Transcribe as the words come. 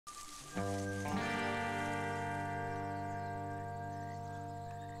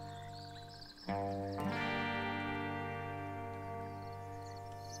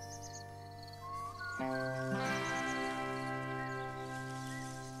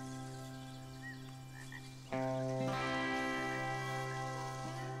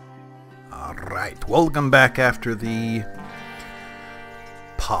Alright, welcome back after the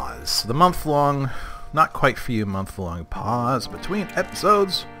pause. The month-long, not quite for you, month-long pause between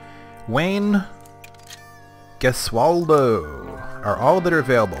episodes. Wayne, Gesualdo are all that are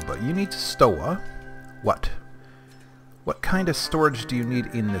available, but you need to stow what? What kind of storage do you need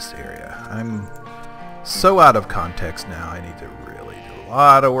in this area? I'm so out of context now. I need to really do a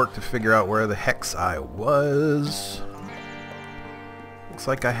lot of work to figure out where the hex I was. Looks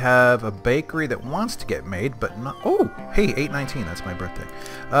like I have a bakery that wants to get made, but not... Oh! Hey, 8/19, that's my birthday.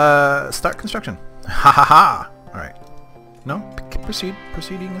 Start construction. Ha ha ha! Alright. No, proceed.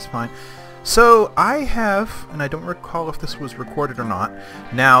 Proceeding is fine. So, I have, and I don't recall if this was recorded or not,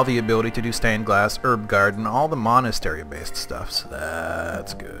 now the ability to do stained glass, herb garden, all the monastery-based stuff, so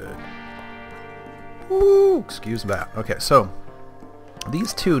that's good. Ooh, excuse that. Okay, so,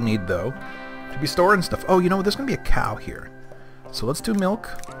 these two need, though, to be stored and stuff. Oh, you know, there's going to be a cow here. So let's do milk,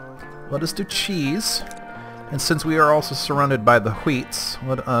 let us do cheese, and since we are also surrounded by the wheats,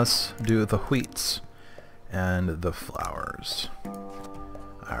 let us do the wheats and the flowers.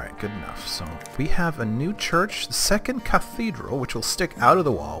 Alright, good enough. So we have a new church, the second cathedral, which will stick out of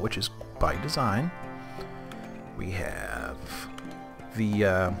the wall, which is by design. We have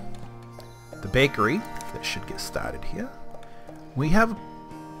the bakery that should get started here. We have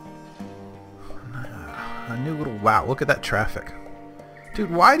a new little... Wow, look at that traffic. Dude,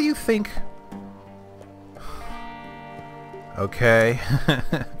 why do you think... Okay.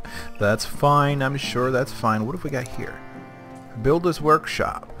 That's fine. I'm sure that's fine. What have we got here? Builder's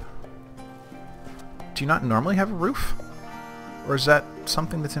workshop. Do you not normally have a roof? Or is that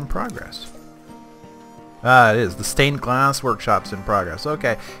something that's in progress? Ah, it is. The stained glass workshop's in progress.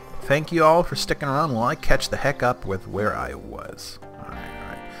 Okay. Thank you all for sticking around while I catch the heck up with where I was.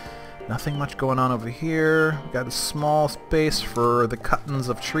 Nothing much going on over here. We've got a small space for the cuttings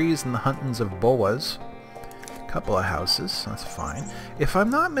of trees and the huntings of boas. Couple of houses, that's fine. If I'm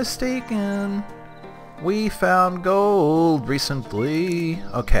not mistaken, we found gold recently.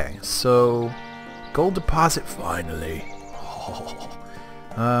 Okay, so gold deposit finally. Oh.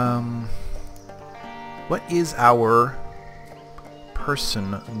 What is our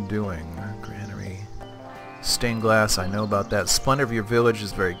person doing? Granary. Stained glass, I know about that. Splendor of your village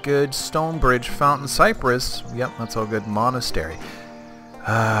is very good. Stone bridge, fountain, cypress. Yep, that's all good. Monastery.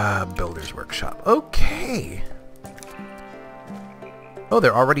 Builder's workshop. Okay. Oh,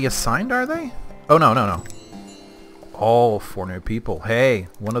 they're already assigned, are they? Oh, no. All 4 new people. Hey,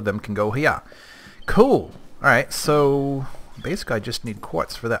 one of them can go here. Cool. Alright, so basically I just need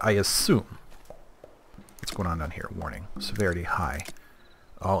quartz for that, I assume. What's going on down here? Warning. Severity high.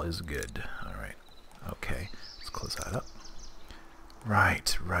 All is good. Alright. Okay, let's close that up.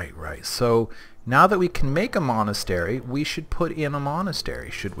 Right. So, now that we can make a monastery, we should put in a monastery,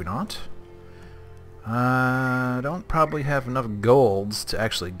 should we not? Don't probably have enough golds to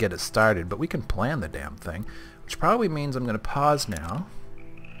actually get it started, but we can plan the damn thing, which probably means I'm going to pause now.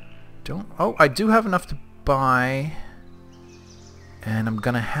 Oh, I do have enough to buy, and I'm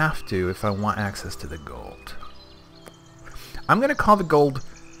going to have to if I want access to the gold. I'm going to call the gold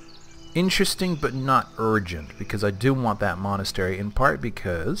interesting but not urgent, because I do want that monastery, in part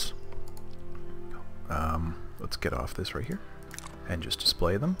because let's get off this right here and just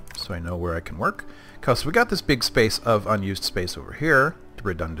display them so I know where I can work, because we got this big space of unused space over here,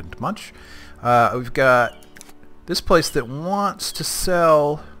 redundant much. We've got this place that wants to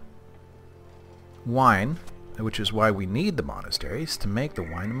sell wine, which is why we need the monasteries to make the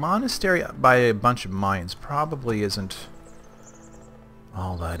wine. The monastery by a bunch of mines probably isn't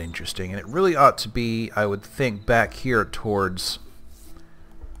all that interesting, and it really ought to be, I would think, back here towards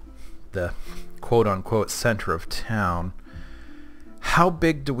the quote-unquote center of town. How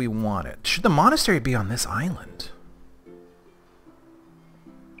big do we want it? Should the monastery be on this island?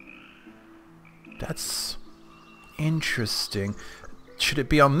 That's interesting. Should it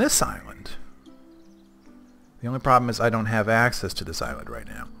be on this island? The only problem is I don't have access to this island right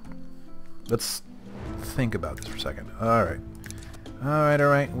now. Let's think about this for a second. Alright.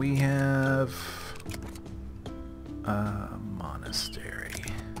 Alright, we have a monastery.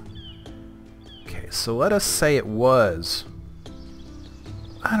 Okay, so let us say it was...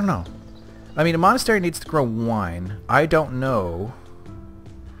 I don't know. I mean, a monastery needs to grow wine. I don't know.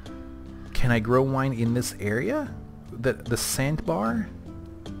 Can I grow wine in this area? The Sandbar?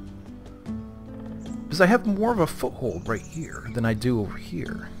 Because I have more of a foothold right here than I do over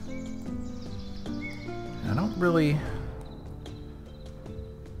here. I don't really...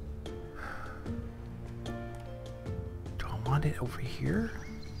 Do I want it over here?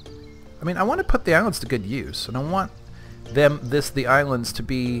 I mean, I want to put the islands to good use, and I want the islands to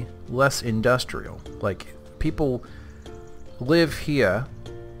be less industrial. Like, people live here,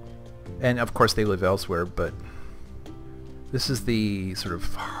 and of course they live elsewhere, but this is the sort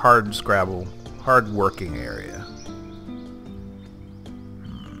of hard working area.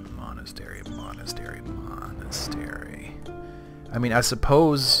 Monastery. I mean, I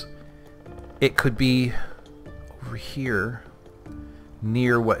suppose it could be over here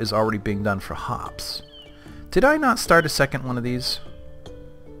near what is already being done for hops. Did I not start a second one of these?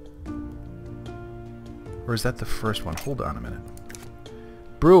 Or is that the first one? Hold on a minute.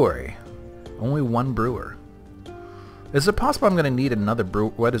 Brewery. Only one brewer. Is it possible I'm going to need another brew?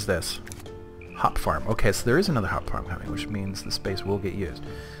 What is this? Hop farm. Okay, so there is another hop farm coming, which means the space will get used.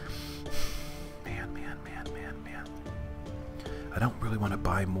 Man. I don't really want to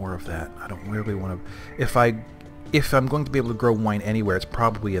buy more of that. I don't really want to... If I'm going to be able to grow wine anywhere, it's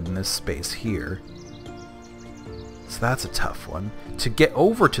probably in this space here. So that's a tough one. To get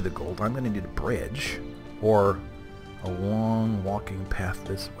over to the gold, I'm going to need a bridge. Or a long walking path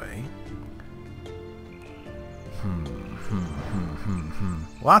this way.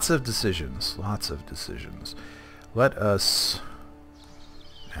 Lots of decisions. Let us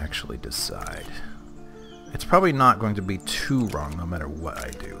actually decide. It's probably not going to be too wrong no matter what I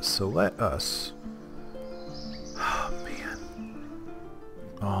do. So let us...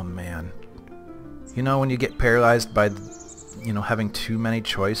 Oh man. You know when you get paralyzed by, having too many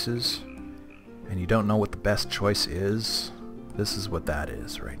choices and you don't know what the best choice is? This is what that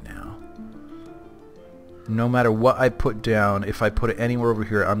is right now. No matter what I put down, if I put it anywhere over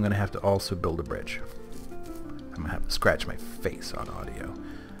here, I'm going to have to also build a bridge. I'm going to have to scratch my face on audio.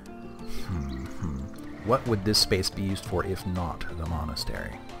 What would this space be used for if not the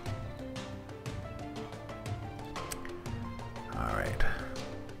monastery? Alright.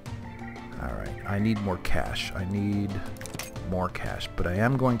 I need more cash. But I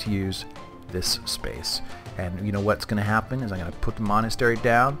am going to use this space. And you know what's going to happen is I'm going to put the monastery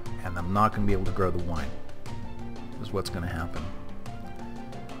down and I'm not going to be able to grow the wine. This is what's going to happen.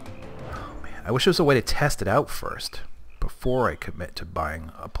 Oh man, I wish there was a way to test it out first before I commit to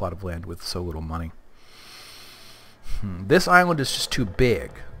buying a plot of land with so little money. This island is just too big.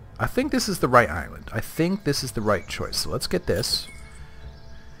 I think this is the right island. I think this is the right choice. So let's get this.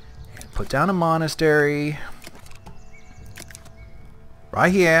 And put down a monastery.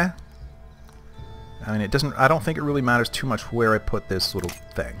 Right here. I mean, I don't think it really matters too much where I put this little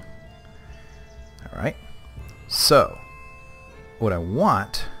thing. Alright. So, what I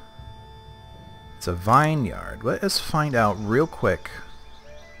want is a vineyard. Let us find out real quick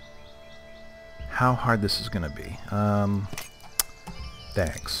how hard this is going to be.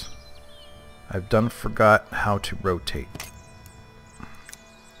 Thanks. I've forgot how to rotate.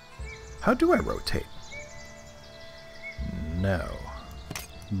 How do I rotate? No.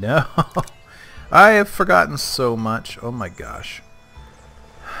 I have forgotten so much. Oh my gosh.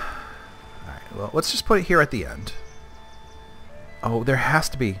 Alright, well, let's just put it here at the end. Oh, there has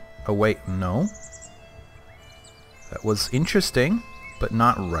to be... Oh, wait, no. That was interesting, but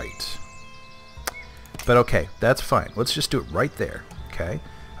not right. But okay, that's fine. Let's just do it right there. Okay.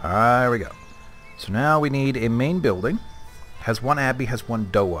 There we go. So now we need a main building. Has one abbey, has one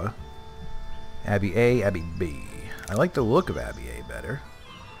doa. Abbey A, Abbey B. I like the look of Abbey A better.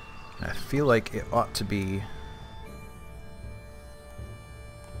 And I feel like it ought to be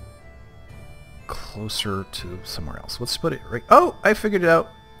closer to somewhere else. Let's put it right... Oh! I figured it out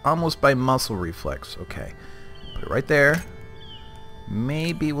almost by muscle reflex. Okay. Put it right there.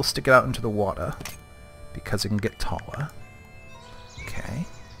 Maybe we'll stick it out into the water because it can get taller. Okay.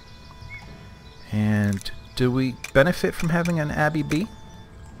 And do we benefit from having an Abbey B?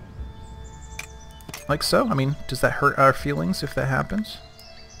 Like so? I mean, does that hurt our feelings if that happens?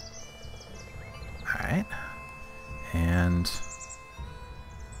 Alright. And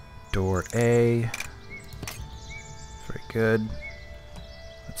door A. Very good.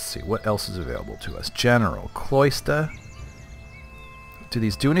 Let's see, what else is available to us? General. Cloister. Do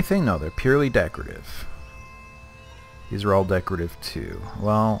these do anything? No, they're purely decorative. These are all decorative too.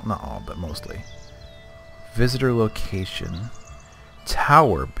 Well, not all, but mostly. Visitor location.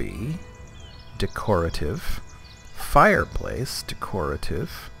 Tower B. Decorative. Fireplace.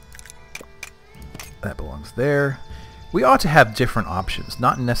 Decorative. That belongs there. We ought to have different options,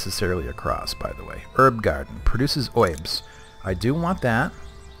 not necessarily across, by the way. Herb garden. Produces herbs. I do want that.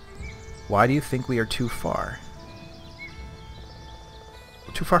 Why do you think we are too far?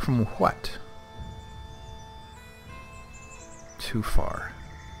 Too far from what? Too far.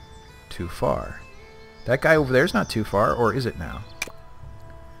 Too far. That guy over there is not too far, or is it now?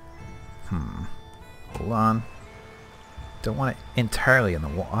 Hold on. Don't want it entirely in the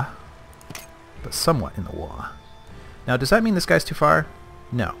water, but somewhat in the water. Now, does that mean this guy's too far?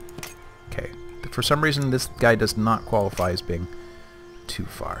 No. Okay. For some reason, this guy does not qualify as being too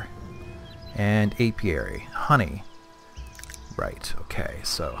far. And apiary. Honey. Right. Okay.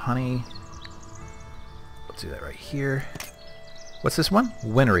 So, honey. Let's do that right here. What's this one?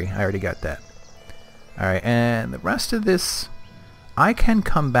 Winery. I already got that. Alright, and the rest of this I can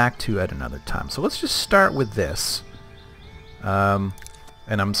come back to at another time. So let's just start with this. And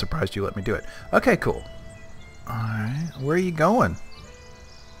I'm surprised you let me do it. Okay, cool. Alright, where are you going?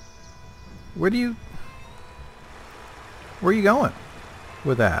 Where are you going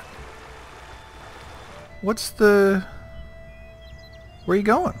with that? Where are you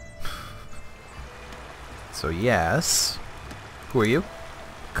going? So yes. Who are you?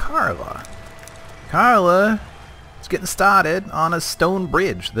 Carla. Carla is getting started on a stone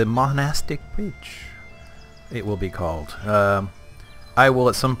bridge, the monastic bridge, it will be called. I will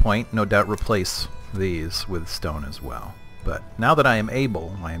at some point, no doubt, replace these with stone as well. But now that I am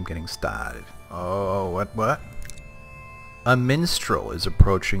able, I am getting started. Oh, what? A minstrel is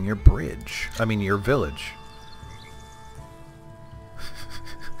approaching your bridge. I mean, your village.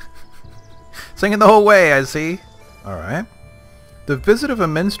 Singing the whole way, I see. Alright. The visit of a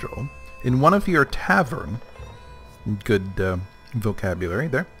minstrel in one of your tavern, good vocabulary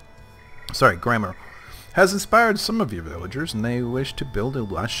there, sorry, grammar, has inspired some of your villagers, and they wish to build a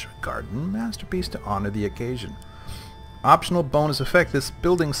lush garden masterpiece to honor the occasion. Optional bonus effect, this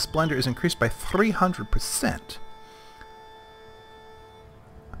building's splendor is increased by 300%.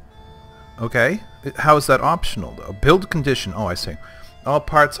 Okay, how is that optional though? Build condition, oh I see. All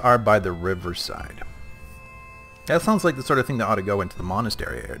parts are by the riverside. That sounds like the sort of thing that ought to go into the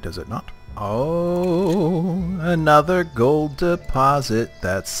monastery area, does it not? Oh, another gold deposit.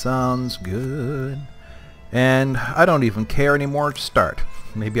 That sounds good. And I don't even care anymore to start.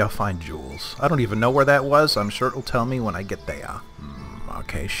 Maybe I'll find jewels. I don't even know where that was. I'm sure it'll tell me when I get there.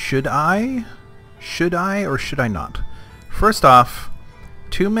 Okay, should I? Should I or should I not? First off,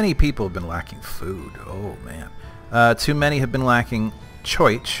 too many people have been lacking food. Oh, man. Too many have been lacking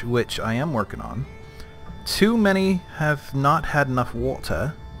choich, which I am working on. Too many have not had enough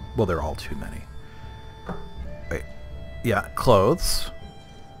water. Well, they're all too many. Wait. Yeah, clothes.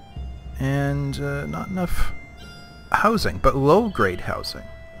 And not enough housing, but low-grade housing.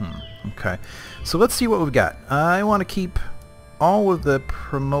 Okay. So let's see what we've got. I want to keep all of the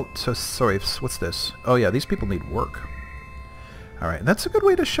sorry, what's this? Oh yeah, these people need work. Alright, that's a good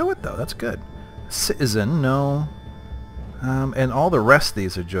way to show it though. That's good. Citizen, no. And all the rest of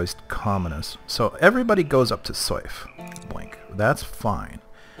these are just commoners. So everybody goes up to Soif. Blink. That's fine.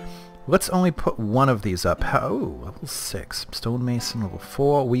 Let's only put one of these up. Oh, level 6. Stonemason level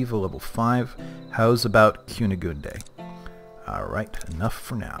 4. Weaver level 5. How's about Cunigunde? Alright, enough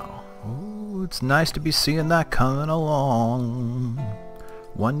for now. Oh, it's nice to be seeing that coming along.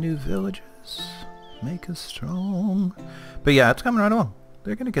 One new villages make us strong. But yeah, it's coming right along.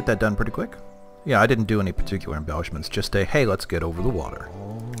 They're going to get that done pretty quick. Yeah, I didn't do any particular embellishments. Just a, hey, let's get over the water.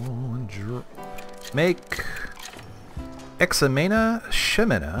 Make Examena,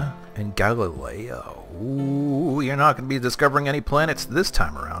 Shemina, and Galileo. Ooh, you're not going to be discovering any planets this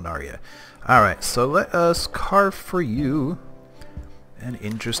time around, are you? Alright, so let us carve for you an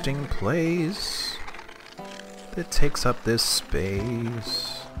interesting place that takes up this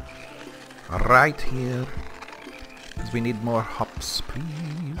space. Right here. Because we need more hops,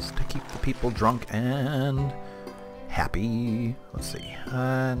 please, to keep the people drunk and happy. Let's see.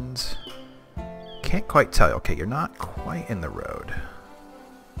 And can't quite tell. Okay, you're not quite in the road.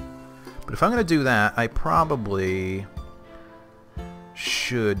 But if I'm going to do that, I probably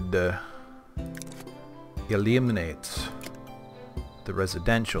should eliminate the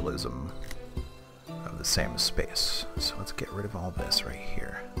residentialism of the same space. So let's get rid of all this right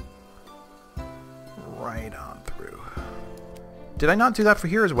here. Right on through. Did I not do that for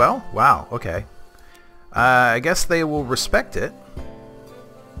here as well? Wow, okay. I guess they will respect it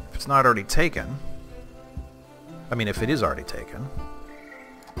if it's not already taken. I mean, if it is already taken.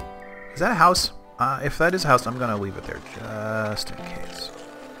 Is that a house? If that is a house, I'm going to leave it there just in case.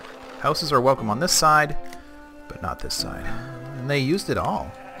 Houses are welcome on this side, but not this side. And they used it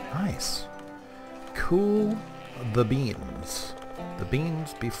all. Nice. Cool the beans. The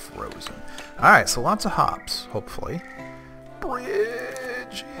beans be frozen. Alright, so lots of hops, hopefully.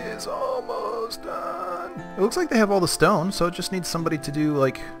 Bridge is almost done. It looks like they have all the stone, so it just needs somebody to do,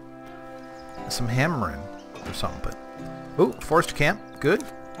 like, some hammering or something. Oh, forest camp. Good.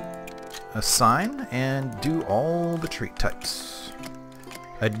 Assign and do all the treat types.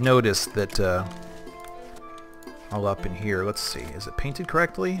 I'd noticed that all up in here. Let's see. Is it painted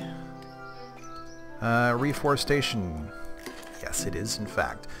correctly? Reforestation. Yes, it is, in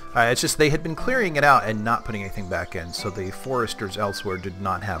fact. It's just they had been clearing it out and not putting anything back in, so the foresters elsewhere did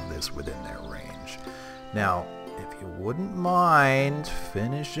not have this within their range. Now, if you wouldn't mind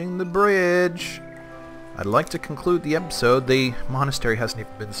finishing the bridge, I'd like to conclude the episode. The monastery hasn't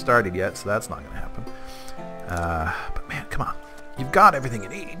even been started yet, so that's not going to happen. But man, come on. You've got everything you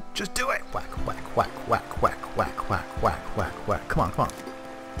need. Just do it. Whack, whack, whack, whack, whack, whack, whack, whack, whack, whack. Come on, come on.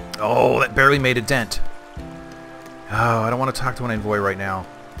 Oh, that barely made a dent. Oh, I don't want to talk to an envoy right now.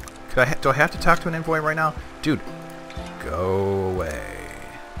 Do I have to talk to an envoy right now? Dude, go away.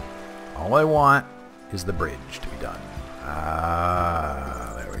 All I want is the bridge to be done.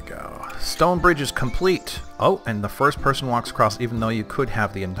 There we go. Stone bridge is complete. Oh, and the first person walks across, even though you could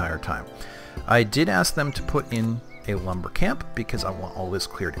have the entire time. I did ask them to put in a lumber camp because I want all this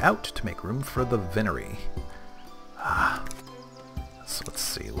cleared out to make room for the vinery. So let's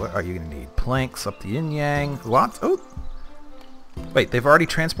see. What are you going to need? Planks up the yin-yang. Lots. Oh! Wait, they've already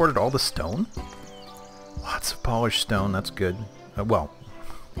transported all the stone? Lots of polished stone. That's good. Well,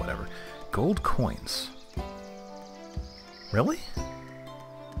 whatever. Gold coins. Really?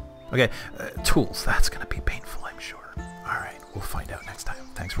 Okay, tools. That's going to be painful, I'm sure. Alright, we'll find out next time.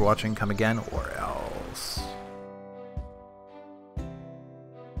 Thanks for watching. Come again, or else.